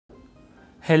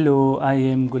Hello, I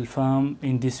am Gulfam.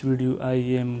 In this video, I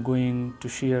am going to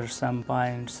share some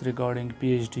points regarding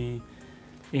PhD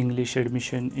English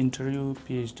admission interview,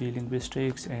 PhD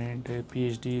Linguistics, and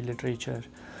PhD Literature.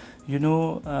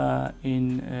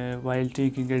 While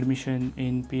taking admission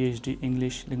in PhD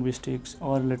English Linguistics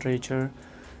or Literature,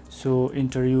 so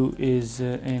interview is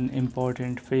an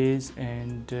important phase,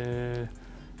 and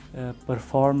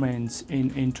performance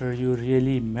in interview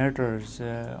really matters,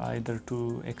 either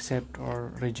to accept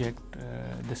or reject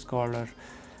the scholar.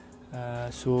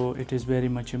 So it is very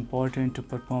much important to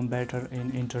perform better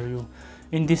in interview.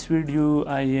 In this video,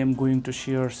 I am going to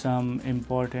share some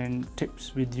important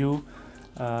tips with you.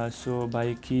 So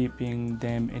by keeping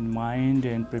them in mind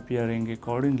and preparing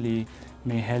accordingly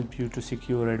may help you to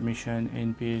secure admission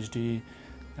in PhD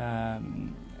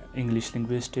English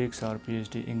Linguistics or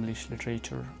PhD English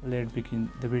Literature. Let's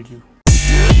begin the video.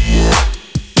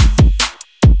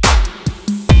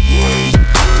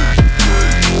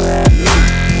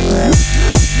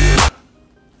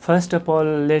 First of all,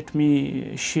 let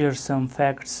me share some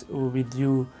facts with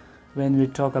you when we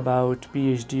talk about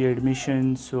PhD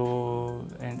admission.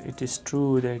 And it is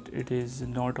true that it is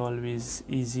not always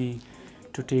easy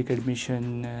to take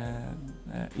admission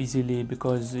easily,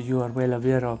 because you are well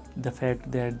aware of the fact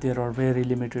that there are very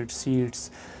limited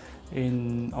seats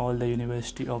in all the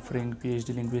university offering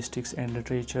PhD Linguistics and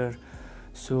Literature.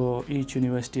 So each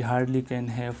university hardly can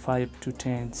have 5 to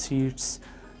 10 seats,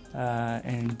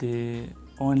 and they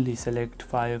only select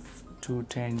 5 to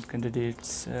 10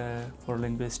 candidates for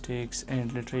linguistics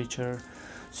and literature.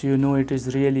 So it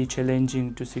is really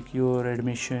challenging to secure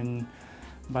admission.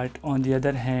 But on the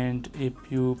other hand, if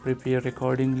you prepare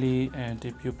accordingly and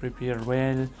if you prepare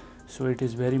well, so it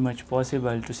is very much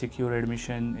possible to secure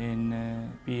admission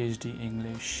in PhD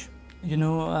English.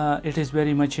 It is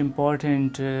very much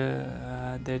important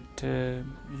that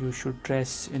you should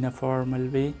dress in a formal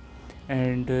way,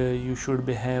 and you should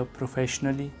behave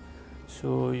professionally.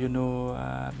 So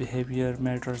behavior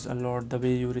matters a lot, the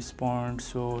way you respond.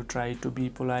 So try to be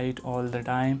polite all the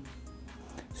time.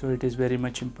 So it is very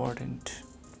much important.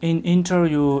 In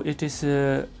interview, it is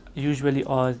usually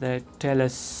asked that tell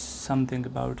us something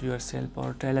about yourself,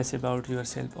 or tell us about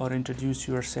yourself, or introduce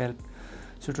yourself.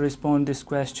 So to respond this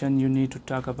question, you need to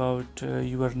talk about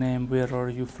your name, where are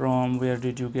you from, where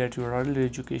did you get your early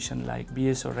education like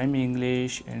BS or ME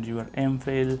English, and your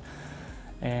M.Phil,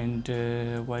 and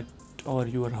what are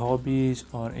your hobbies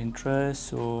or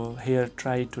interests. So here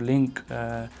try to link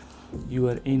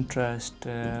your interest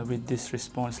with this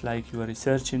response, like your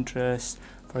research interest.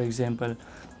 For example,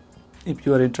 if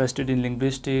you are interested in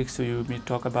linguistics, so you may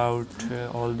talk about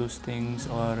all those things,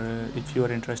 or if you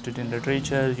are interested in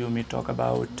literature, you may talk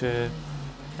about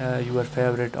your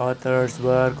favorite authors'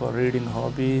 work or reading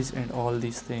hobbies and all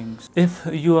these things. If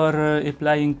you are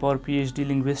applying for PhD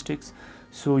Linguistics,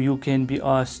 so you can be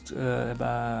asked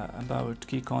about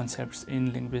key concepts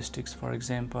in linguistics, for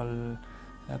example,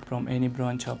 from any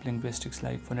branch of linguistics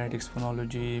like phonetics,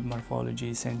 phonology,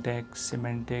 morphology, syntax,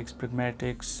 semantics,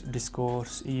 pragmatics,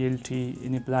 discourse, ELT,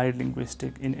 in applied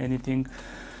linguistics, in anything.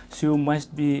 So you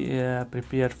must be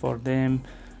prepared for them,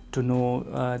 to know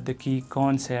the key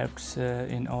concepts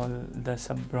in all the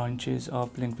sub branches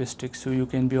of linguistics. So you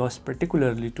can be asked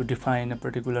particularly to define a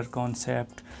particular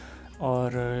concept, or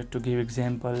to give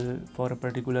example for a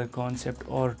particular concept,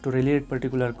 or to relate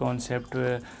particular concept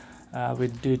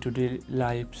with day-to-day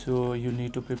life. So you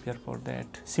need to prepare for that.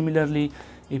 Similarly,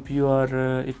 if you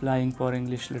are applying for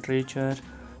English literature,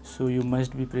 so you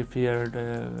must be prepared.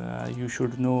 You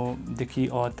should know the key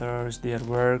authors, their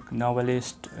work,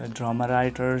 novelists, drama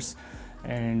writers,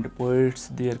 and poets,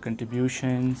 their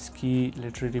contributions, key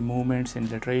literary movements in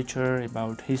literature,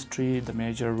 about history, the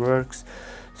major works.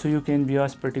 So you can be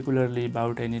asked particularly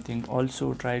about anything.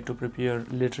 Also try to prepare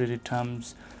literary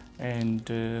terms and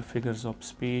figures of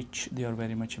speech. They are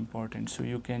very much important. So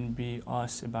you can be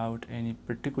asked about any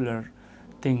particular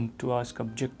thing, to ask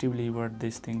objectively what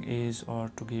this thing is,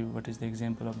 or to give what is the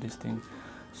example of this thing.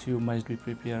 So you must be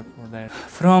prepared for that.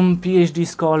 From PhD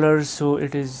scholars, so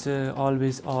it is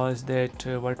always asked that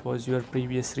what was your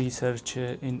previous research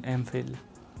in M.Phil.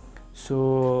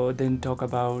 So then talk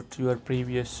about your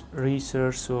previous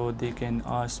research. So they can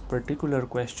ask particular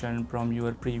question from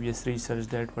your previous research,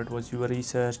 that what was your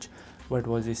research, what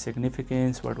was its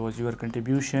significance, what was your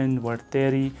contribution, what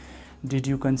theory did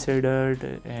you consider,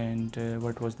 and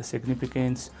what was the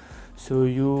significance. So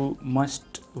you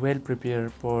must well prepare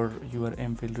for your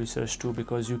M.Phil research too,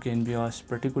 because you can be asked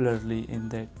particularly in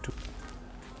that too.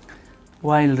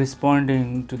 While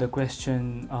responding to the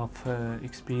question of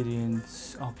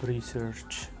experience of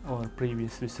research or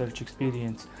previous research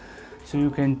experience, So you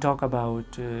can talk about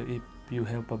if you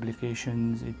have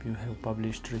publications, if you have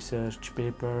published research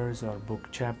papers or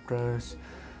book chapters,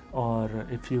 or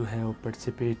if you have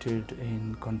participated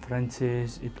in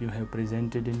conferences, if you have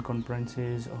presented in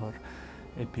conferences, or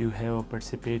if you have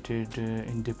participated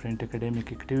in different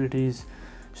academic activities.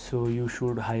 So you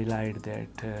should highlight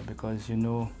that because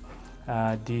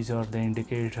these are the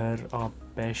indicator of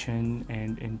passion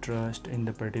and interest in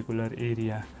the particular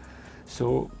area.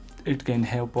 So it can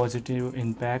have positive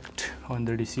impact on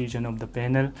the decision of the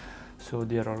panel. So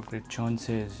there are great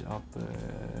chances of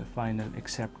final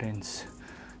acceptance.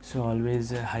 So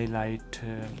always highlight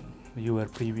your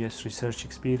previous research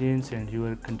experience and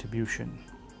your contribution.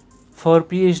 For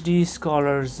PhD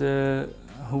scholars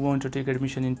who want to take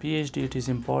admission in PhD, it is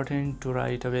important to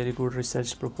write a very good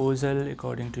research proposal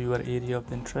according to your area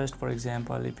of interest. For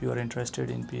example, if you are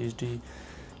interested in PhD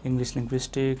English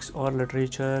Linguistics or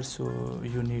literature, so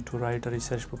you need to write a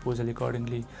research proposal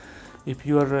accordingly. If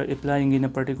you are applying in a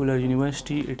particular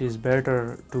university, it is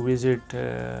better to visit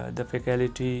the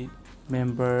faculty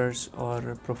members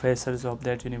or professors of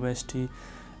that university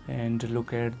and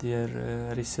look at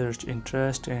their research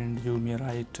interest, and you may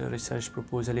write a research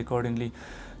proposal accordingly.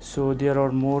 So there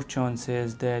are more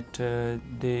chances that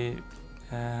they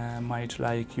might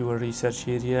like your research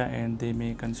area and they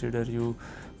may consider you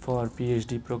for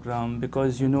PhD program,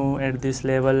 because at this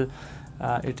level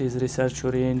it is research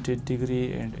oriented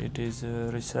degree and it is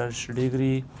a research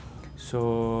degree,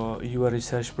 so your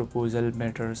research proposal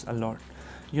matters a lot.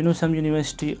 Some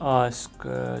university ask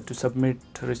to submit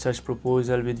research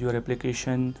proposal with your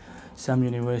application, some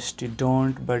university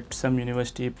don't, but some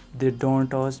university they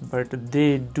don't ask, but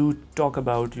they do talk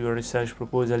about your research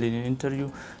proposal in an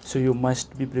interview. So you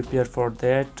must be prepared for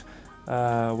that.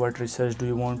 What research do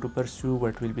you want to pursue,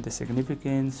 what will be the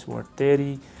significance, what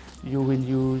theory you will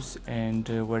use, and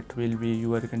what will be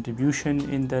your contribution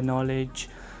in the knowledge.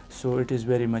 So it is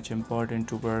very much important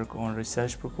to work on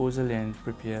research proposal and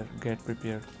get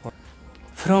prepared for.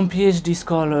 From PhD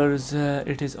scholars,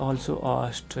 it is also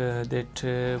asked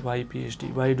that why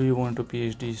PhD, why do you want to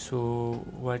PhD, so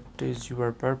what is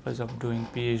your purpose of doing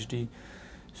PhD.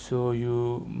 So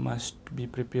you must be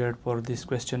prepared for this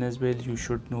question as well. You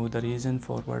should know the reason,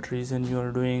 for what reason you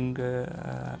are doing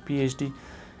PhD,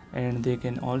 and they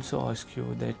can also ask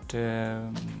you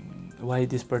that why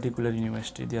this particular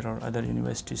university, there are other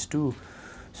universities too.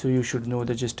 So you should know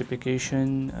the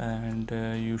justification, and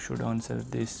you should answer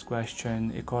this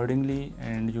question accordingly,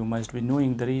 and you must be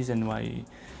knowing the reason why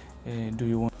do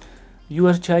you want.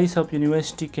 Your choice of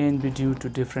university can be due to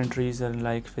different reasons,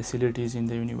 like facilities in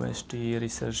the university,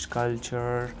 research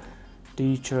culture,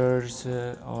 teachers,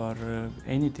 or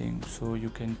anything. So you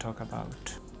can talk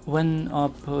about. One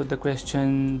of the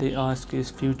question they ask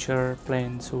is future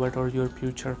plans. So what are your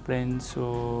future plans?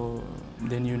 So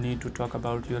then you need to talk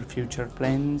about your future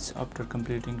plans after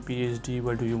completing PhD.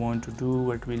 What do you want to do?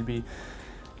 What will be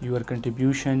your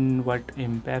contribution? What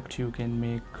impact you can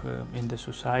make in the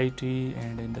society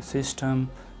and in the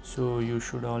system? So you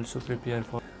should also prepare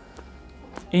for.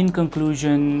 In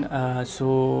conclusion,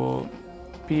 so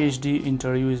PhD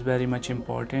interview is very much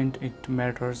important. It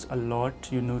matters a lot.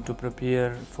 You need to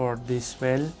prepare for this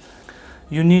well.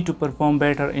 You need to perform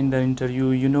better in the interview.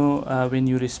 When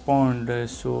you respond,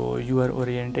 so your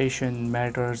orientation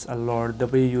matters a lot. The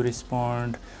way you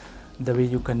respond, the way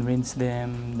you convince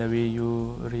them, the way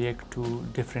you react to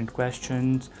different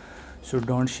questions. So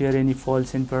don't share any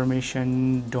false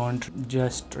information. Don't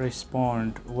just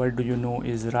respond what do you know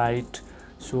is right.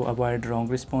 So avoid wrong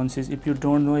responses. If you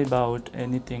don't know about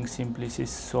anything, simply say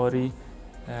sorry,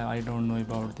 I don't know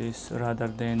about this, rather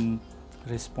than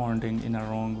responding in a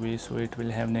wrong way. So it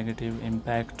will have negative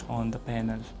impact on the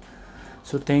panel.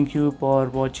 So thank you for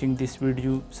watching this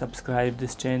video. Subscribe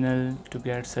this channel to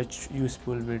get such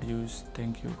useful videos.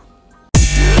 Thank you.